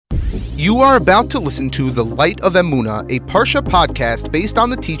You are about to listen to The Light of Emunah, a Parsha podcast based on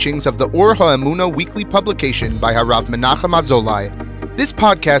the teachings of the Or HaEmunah weekly publication by Harav Menachem Azolai. This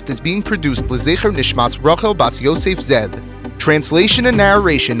podcast is being produced L'Zecher Nishmas Rachel Bas Yosef Zed. Translation and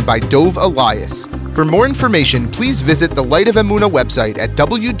narration by Dov Elias. For more information, please visit the Light of Emunah website at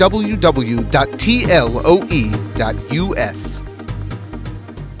www.tloe.us.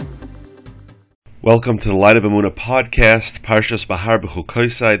 Welcome to the Light of Emunah podcast, Parshas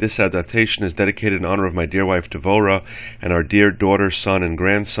Behar-Bechukosai. This adaptation is dedicated in honor of my dear wife Devorah and our dear daughter, son, and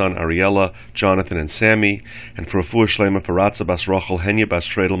grandson Ariella, Jonathan, and Sammy, and for Refuah Shlema for Ratza Bas Rachel, Henya Bas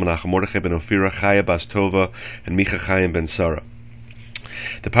Shredel, Menachem Mordechai ben Ophira, Chaya Bas Tova, and Micha Chaim ben Sarah.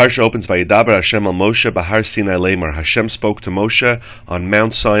 The parsha opens by Yidaber Hashem al Moshe Bahar Sinai Lemar. Hashem spoke to Moshe on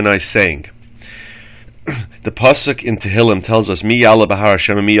Mount Sinai, saying. The pasuk in Tehillim tells us, "Mi yala bahar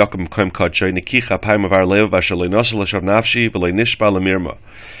Hashem mi yakum koim kadshay nikicha paim avar lev v'ashalei nosel l'shav nafshi v'lei nishba l'mirma."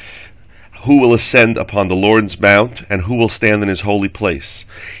 Who will ascend upon the Lord's mount, and who will stand in his holy place?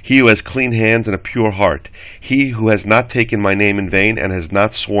 He who has clean hands and a pure heart. He who has not taken my name in vain and has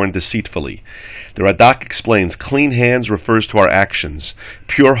not sworn deceitfully. The Radak explains, clean hands refers to our actions.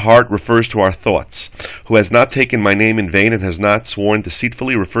 Pure heart refers to our thoughts. Who has not taken my name in vain and has not sworn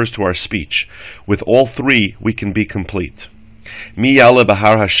deceitfully refers to our speech. With all three, we can be complete. Mi yala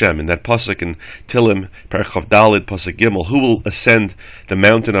bahar Hashem, in that pasuk in Tehillim, Perchav Dalid, pasuk Gimel, who will ascend the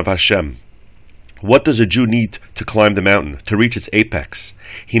mountain of Hashem? What does a Jew need to climb the mountain, to reach its apex?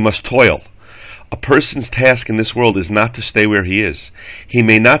 He must toil. A person's task in this world is not to stay where he is. He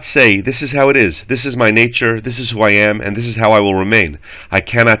may not say, this is how it is, this is my nature, this is who I am, and this is how I will remain. I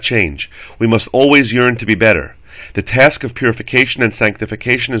cannot change. We must always yearn to be better. The task of purification and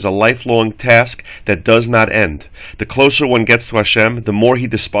sanctification is a lifelong task that does not end. The closer one gets to Hashem, the more he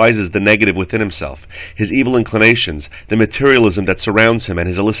despises the negative within himself, his evil inclinations, the materialism that surrounds him, and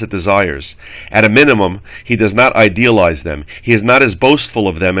his illicit desires. At a minimum, he does not idealize them. He is not as boastful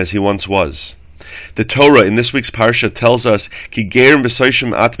of them as he once was. The Torah in this week's Parsha tells us, Ki gerim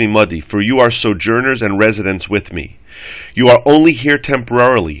v'soishim atmi madi, for you are sojourners and residents with me. You are only here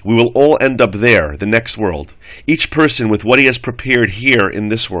temporarily. We will all end up there, the next world. Each person with what he has prepared here in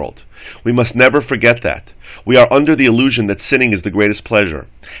this world. We must never forget that. We are under the illusion that sinning is the greatest pleasure.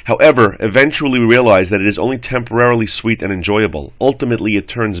 However, eventually we realize that it is only temporarily sweet and enjoyable. Ultimately it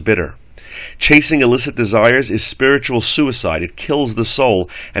turns bitter. Chasing illicit desires is spiritual suicide. It kills the soul,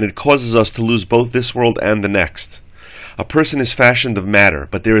 and it causes us to lose both this world and the next. A person is fashioned of matter,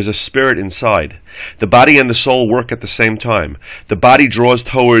 but there is a spirit inside. The body and the soul work at the same time. The body draws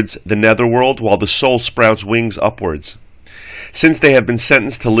towards the netherworld, while the soul sprouts wings upwards. Since they have been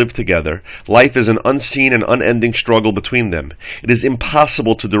sentenced to live together, life is an unseen and unending struggle between them. It is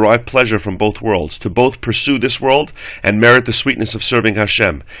impossible to derive pleasure from both worlds, to both pursue this world and merit the sweetness of serving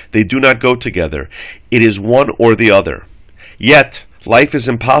Hashem. They do not go together. It is one or the other. Yet, life is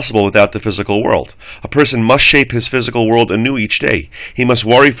impossible without the physical world. A person must shape his physical world anew each day. He must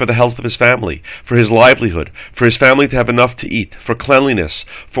worry for the health of his family, for his livelihood, for his family to have enough to eat, for cleanliness,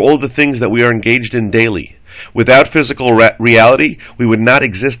 for all the things that we are engaged in daily. Without physical reality, we would not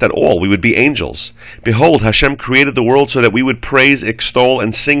exist at all. We would be angels. Behold, Hashem created the world so that we would praise, extol,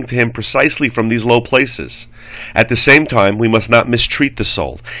 and sing to Him precisely from these low places. At the same time, we must not mistreat the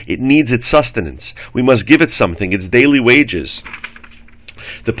soul. It needs its sustenance. We must give it something, its daily wages.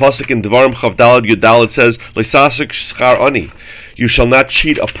 The pasuk in Devarim Chavdalad Yudalad says, "Leisasik schar ani." You shall not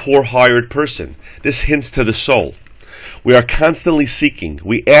cheat a poor hired person. This hints to the soul. We are constantly seeking.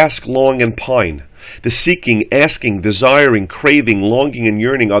 We ask, long, and pine. The seeking, asking, desiring, craving, longing, and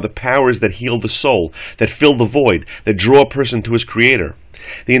yearning are the powers that heal the soul, that fill the void, that draw a person to his Creator.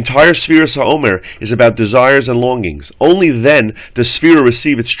 The entire Sphira Ha'omer is about desires and longings. Only then does Sphira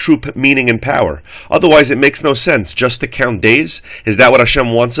receive its true meaning and power. Otherwise it makes no sense just to count days. Is that what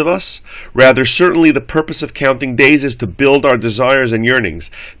Hashem wants of us? Rather, certainly the purpose of counting days is to build our desires and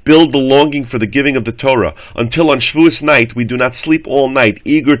yearnings, build the longing for the giving of the Torah, until on Shavuos night we do not sleep all night,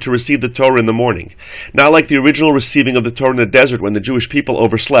 eager to receive the Torah in the morning. Not like the original receiving of the Torah in the desert when the Jewish people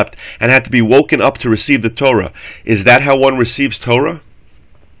overslept and had to be woken up to receive the Torah. Is that how one receives Torah?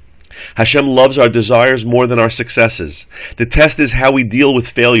 Hashem loves our desires more than our successes. The test is how we deal with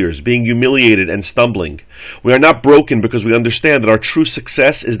failures, being humiliated and stumbling. We are not broken because we understand that our true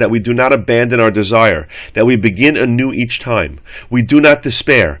success is that we do not abandon our desire, that we begin anew each time. We do not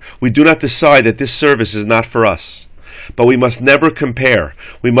despair. We do not decide that this service is not for us. but we must never compare.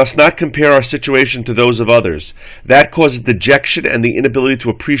 We must not compare our situation to those of others. That causes dejection and the inability to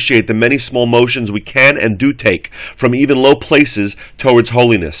appreciate the many small motions we can and do take from even low places towards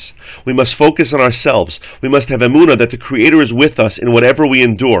holiness. We must focus on ourselves. We must have emunah that the Creator is with us in whatever we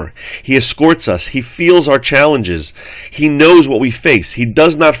endure. He escorts us. He feels our challenges. He knows what we face. He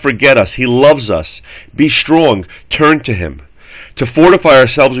does not forget us. He loves us. Be strong. Turn to Him. To fortify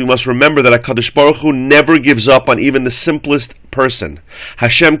ourselves, we must remember that HaKadosh Baruch Hu never gives up on even the simplest person.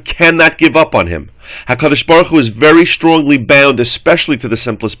 Hashem cannot give up on him. HaKadosh Baruch Hu is very strongly bound, especially to the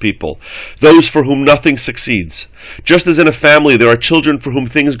simplest people, those for whom nothing succeeds. Just as in a family there are children for whom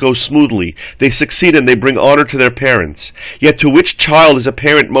things go smoothly, they succeed and they bring honor to their parents. Yet to which child is a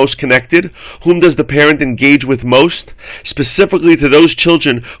parent most connected? Whom does the parent engage with most? Specifically to those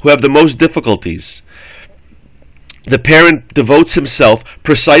children who have the most difficulties. The parent devotes himself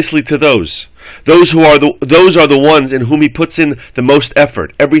precisely to those. Those are the ones in whom he puts in the most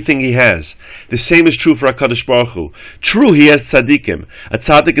effort, everything he has. The same is true for HaKadosh Baruch Hu. True, he has tzaddikim. A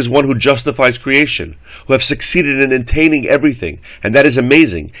tzaddik is one who justifies creation, who have succeeded in attaining everything, and that is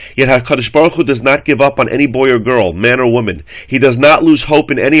amazing. Yet HaKadosh Baruch Hu does not give up on any boy or girl, man or woman. He does not lose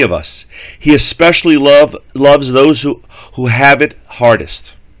hope in any of us. He especially loves those who have it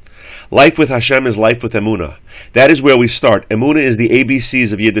hardest. Life with Hashem is life with Emunah. That is where we start. Emunah is the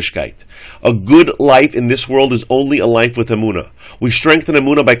ABCs of Yiddishkeit. A good life in this world is only a life with Emunah. We strengthen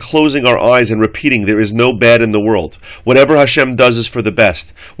Emunah by closing our eyes and repeating there is no bad in the world. Whatever Hashem does is for the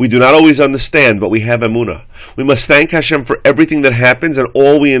best. We do not always understand, but we have Emunah. We must thank Hashem for everything that happens and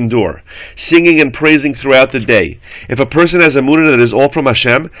all we endure, singing and praising throughout the day. If a person has Emunah that is all from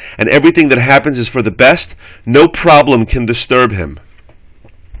Hashem and everything that happens is for the best, no problem can disturb him.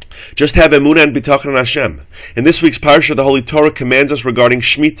 Just have emunah and bitachon on Hashem. In this week's parsha, the Holy Torah commands us regarding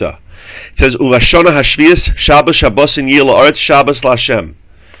Shemitah. It says, "Uvashona hashvias Shabbos Shabbosin yil haaretz Shabbos laHashem."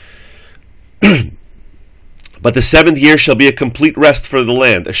 But the 7th year shall be a complete rest for the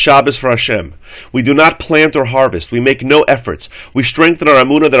land, a Shabbos for Hashem. We do not plant or harvest. We make no efforts. We strengthen our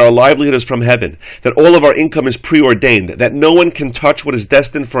emunah that our livelihood is from heaven, that all of our income is preordained, that no one can touch what is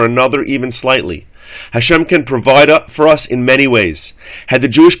destined for another even slightly. Hashem can provide for us in many ways. Had the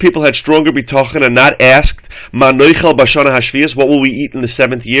Jewish people had stronger bitachon and not asked, "Ma noichel b'shana hashvias," what will we eat in the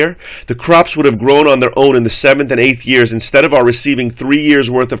 7th year? The crops would have grown on their own in the 7th and 8th years instead of our receiving 3 years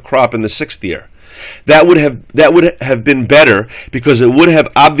worth of crop in the 6th year. That would have been better because it would have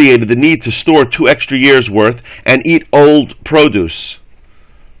obviated the need to store 2 extra years worth and eat old produce.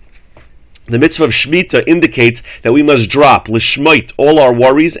 The mitzvah of Shemitah indicates that we must drop, lishmoit, all our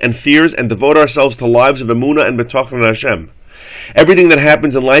worries and fears and devote ourselves to lives of emunah and bitachon on Hashem. Everything that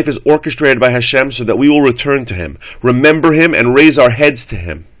happens in life is orchestrated by Hashem so that we will return to Him, remember Him, and raise our heads to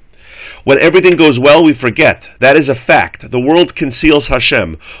Him. When everything goes well, we forget. That is a fact. The world conceals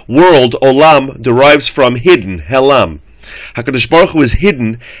Hashem. World, olam, derives from hidden, helam. HaKadosh Baruch Hu is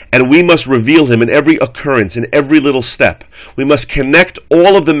hidden, and we must reveal Him in every occurrence, in every little step. We must connect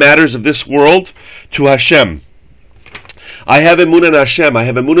all of the matters of this world to Hashem. I have emunah in Hashem. I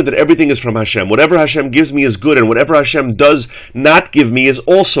have emunah that everything is from Hashem. Whatever Hashem gives me is good, and whatever Hashem does not give me is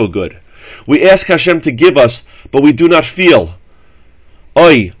also good. We ask Hashem to give us, but we do not feel,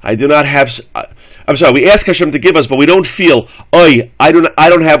 we ask Hashem to give us, but we don't feel, I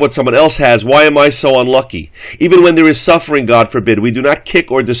don't have what someone else has. Why am I so unlucky? Even when there is suffering, God forbid, we do not kick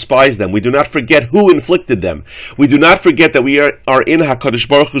or despise them. We do not forget who inflicted them. We do not forget that we are in HaKadosh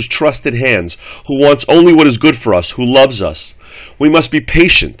Baruch Hu's trusted hands, who wants only what is good for us, who loves us. We must be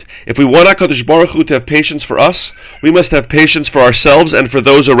patient. If we want HaKadosh Baruch Hu to have patience for us, we must have patience for ourselves and for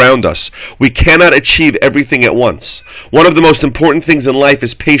those around us. We cannot achieve everything at once. One of the most important things in life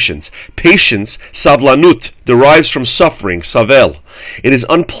is patience. Patience, savlanut, derives from suffering, savel. It is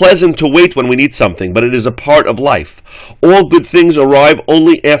unpleasant to wait when we need something, but it is a part of life. All good things arrive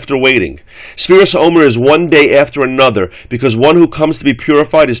only after waiting. Sfiras HaOmer is one day after another, because one who comes to be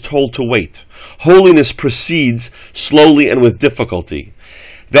purified is told to wait. Holiness proceeds slowly and with difficulty.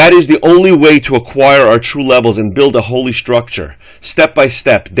 That is the only way to acquire our true levels and build a holy structure, step by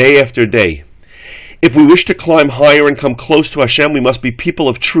step, day after day. If we wish to climb higher and come close to Hashem, we must be people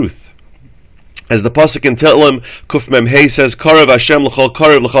of truth. As the pasuk in Tehillim Kuf Mem Hey says, "Karev Hashem l'chol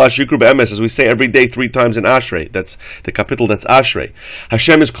karev l'chol ashikru be'emes," as we say every day 3 times in Ashrei. That's the kapitel that's Ashrei.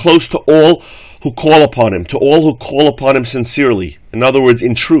 Hashem is close to all who call upon Him, to all who call upon Him sincerely. In other words,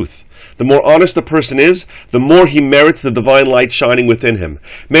 in truth. The more honest a person is, the more he merits the divine light shining within him.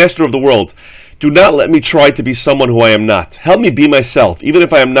 Master of the world, Do not let me try to be someone who I am not. Help me be myself, even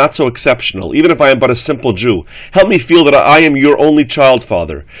if I am not so exceptional, even if I am but a simple Jew. Help me feel that I am your only child,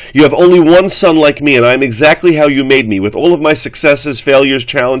 Father. You have only one son like me, and I am exactly how you made me, with all of my successes, failures,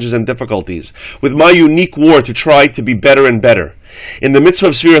 challenges, and difficulties, with my unique war to try to be better and better. In the mitzvah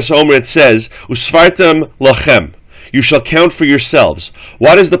of Sfiras Omer it says, Usfartem lachem. You shall count for yourselves.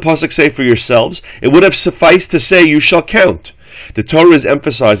 Why does the pasuk say for yourselves? It would have sufficed to say you shall count. The Torah is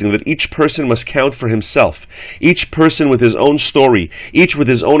emphasizing that each person must count for himself, each person with his own story, each with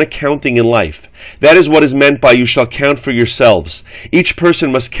his own accounting in life. That is what is meant by you shall count for yourselves. Each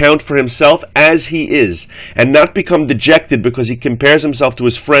person must count for himself as he is, and not become dejected because he compares himself to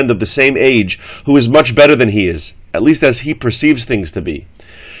his friend of the same age who is much better than he is, at least as he perceives things to be.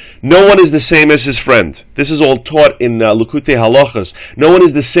 No one is the same as his friend. This is all taught in Likutei Halachos. No one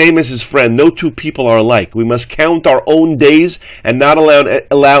is the same as his friend. No two people are alike. We must count our own days and not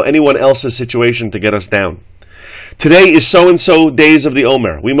allow anyone else's situation to get us down. Today is so-and-so days of the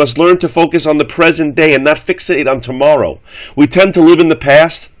Omer. We must learn to focus on the present day and not fixate on tomorrow. We tend to live in the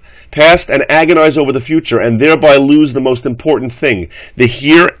past and agonize over the future and thereby lose the most important thing, the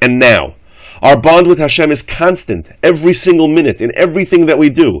here and now. Our bond with Hashem is constant, every single minute, in everything that we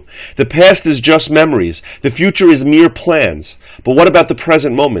do. The past is just memories. The future is mere plans. But what about the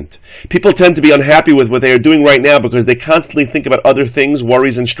present moment? People tend to be unhappy with what they are doing right now because they constantly think about other things,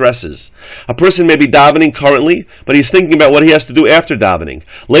 worries, and stresses. A person may be davening currently, but he's thinking about what he has to do after davening.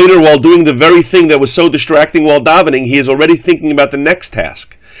 Later, while doing the very thing that was so distracting while davening, he is already thinking about the next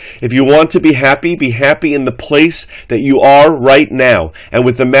task. If you want to be happy in the place that you are right now and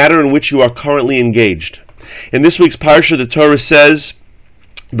with the matter in which you are currently engaged. In this week's parsha, the Torah says,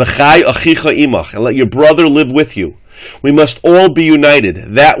 V'chai achicha imach, and let your brother live with you. We must all be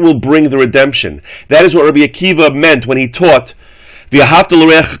united. That will bring the redemption. That is what Rabbi Akiva meant when he taught, you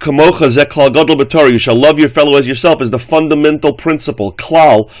shall love your fellow as yourself, is the fundamental principle,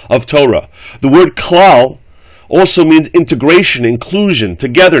 klal, of Torah. The word klal also means integration, inclusion,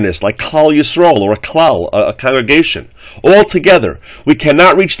 togetherness, like Klal Yisrael or a klal, a congregation. All together. We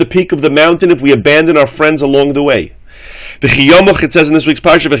cannot reach the peak of the mountain if we abandon our friends along the way. It says in this week's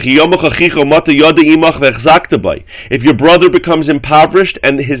parsha, if your brother becomes impoverished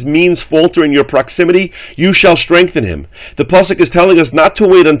and his means falter in your proximity, you shall strengthen him. The pasuk is telling us not to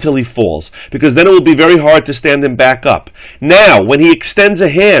wait until he falls, because then it will be very hard to stand him back up. Now, when he extends a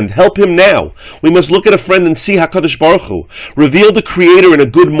hand, help him now. We must look at a friend and see HaKadosh Baruch Hu. Reveal the Creator in a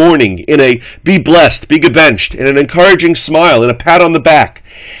good morning, in a be blessed, be gebenched, in an encouraging smile, in a pat on the back.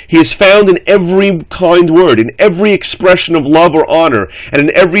 He is found in every kind word, in every expression of love or honor, and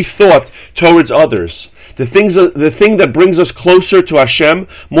in every thought towards others. The thing that brings us closer to Hashem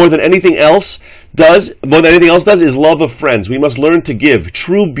more than anything else does, is love of friends. We must learn to give.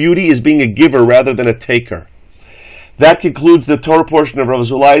 True beauty is being a giver rather than a taker. That concludes the Torah portion of Rav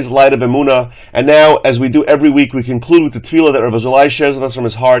Zulai's Light of Emunah. And now, as we do every week, we conclude with the tefillah that Rav Zulai shares with us from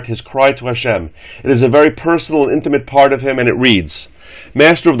his heart, his cry to Hashem. It is a very personal and intimate part of him, and it reads,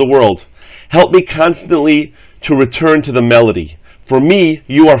 Master of the world, help me constantly to return to the melody. For me,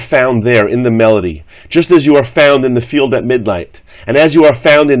 you are found there in the melody, just as you are found in the field at midnight, and as you are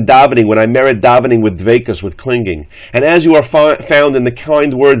found in davening, when I merit davening with dveikus, with clinging, and as you are found in the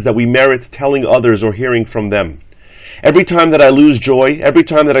kind words that we merit telling others or hearing from them. Every time that I lose joy, every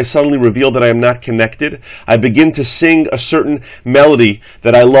time that I suddenly reveal that I am not connected, I begin to sing a certain melody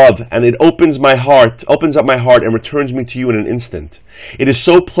that I love, and it opens up my heart and returns me to you in an instant. It is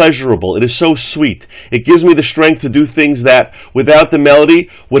so pleasurable, it is so sweet. It gives me the strength to do things that, without the melody,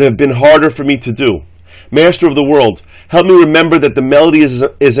 would have been harder for me to do. Master of the world, help me remember that the melody is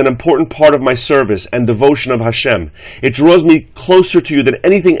an important part of my service and devotion of Hashem. It draws me closer to you than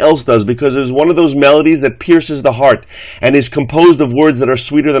anything else does, because it is one of those melodies that pierces the heart and is composed of words that are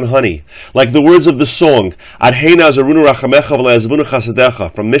sweeter than honey. Like the words of the song, Adheina zarunu rachamecha v'le'azvunu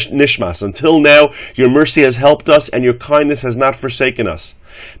chasadecha, from Nishmas, until now your mercy has helped us and your kindness has not forsaken us.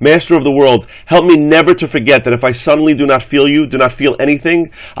 Master of the world, help me never to forget that if I suddenly do not feel you, do not feel anything,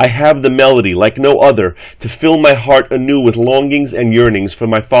 I have the melody, like no other, to fill my heart anew with longings and yearnings for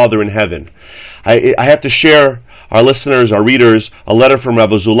my Father in heaven. I have to share our listeners, our readers, a letter from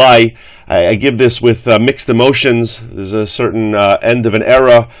Rabbi Zulai. I give this with mixed emotions. There's a certain end of an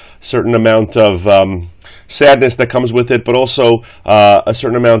era, certain amount of sadness that comes with it, but also a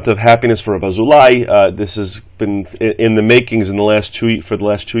certain amount of happiness for Rabbi Zulai. This has been in the makings for the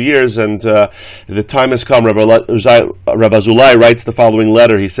last 2 years, and the time has come. Rabbi Zulai writes the following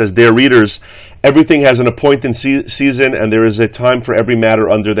letter. He says, Dear readers, everything has an appointed season, and there is a time for every matter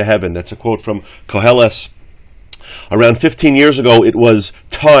under the heaven. That's a quote from Koheles. Around 15 years ago, it was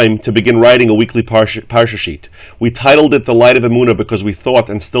time to begin writing a weekly Parsha sheet. We titled it The Light of Emunah because we thought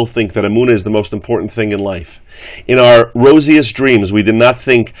and still think that Emunah is the most important thing in life. In our rosiest dreams, we did not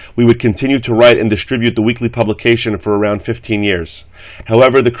think we would continue to write and distribute the weekly publication for around 15 years.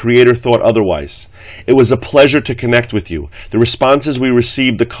 However, the Creator thought otherwise. It was a pleasure to connect with you. The responses we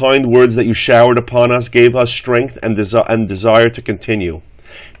received, the kind words that you showered upon us, gave us strength and desire to continue.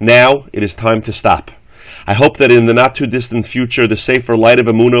 Now, it is time to stop. I hope that in the not-too-distant future, the Sefer Light of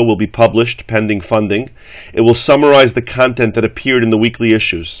Emunah will be published, pending funding. It will summarize the content that appeared in the weekly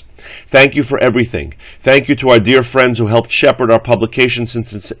issues. Thank you for everything. Thank you to our dear friends who helped shepherd our publication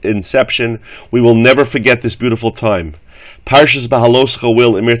since its inception. We will never forget this beautiful time. Parshas Bahaloscha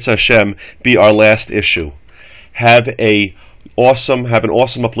will, Emirtz Hashem, be our last issue. Have an awesome,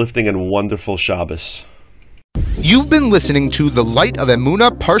 uplifting, and wonderful Shabbos. You've been listening to the Light of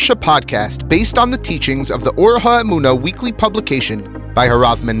Emunah Parsha podcast based on the teachings of the Or HaEmunah weekly publication by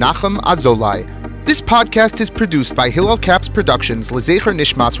Harav Menachem Azolai. This podcast is produced by Hillel Caps Productions, Lezecher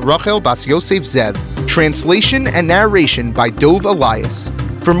Nishmas Rachel Bas Yosef Zev. Translation and narration by Dov Elias.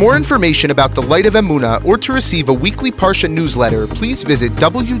 For more information about the Light of Emunah or to receive a weekly Parsha newsletter, please visit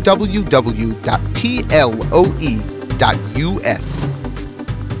www.tloe.us.